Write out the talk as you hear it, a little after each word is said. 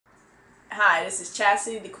Hi, this is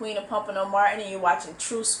Chastity, the Queen of Pompano Martin, and you're watching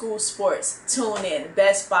True School Sports. Tune in.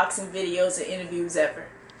 Best boxing videos and interviews ever.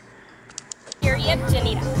 Period,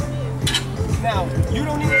 Janira. Now, you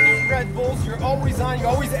don't need any Red Bulls. You're always on. You're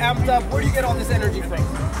always amped up. Where do you get all this energy from?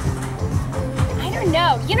 I don't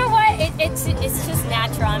know. You know what? It's just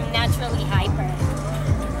natural. I'm naturally hyper.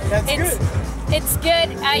 That's good. It's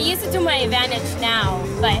good. I use it to my advantage now,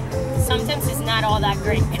 but sometimes it's not all that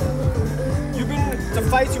great. You've been to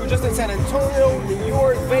fights. You were just in San Antonio, New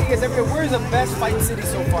York, Vegas, everywhere. Where's the best fight city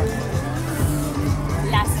so far?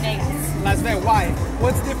 Las Vegas. Las Vegas. Why?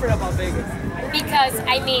 What's different about Vegas? Because,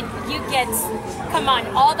 I mean, you get, come on,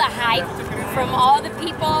 all the hype from all the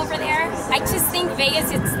people over there. I just think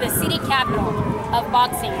Vegas is the city capital of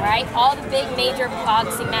boxing, right? All the big major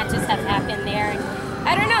boxing matches have happened there. And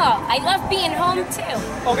I don't know. I love being home, too.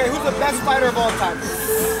 Okay, who's the best fighter of all time?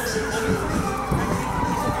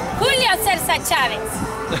 Julio Cesar Chavez.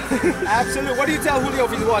 Absolutely. What do you tell Julio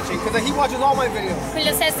if he's watching? Because he watches all my videos.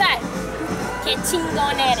 Julio Cesar, que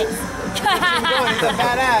chingón eres. He's a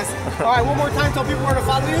badass. All right, one more time, tell people where to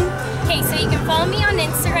follow you. Okay, so you can follow me on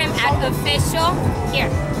Instagram at official. Here.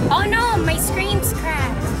 Oh no, my screen's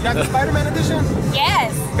cracked. You got the Spider-Man edition?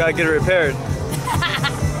 Yes. Gotta get it repaired.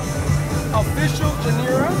 Official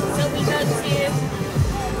Janira. So we go to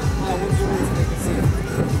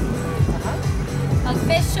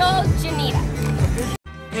official Janira.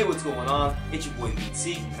 Hey, what's going on? It's your boy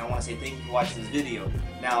BT, and I want to say thank you for watching this video.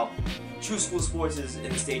 Now, True School Sports is in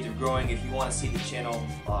the stage of growing. If you want to see the channel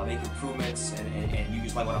make improvements and you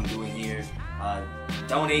just like what I'm doing here,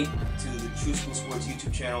 donate to the True School Sports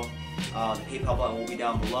YouTube channel. The PayPal button will be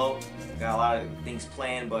down below. Got a lot of things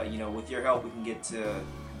planned, but you know, with your help, we can get to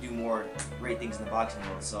do more great things in the boxing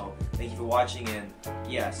world. So, thank you for watching, and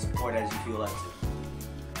yeah, support as you feel led to.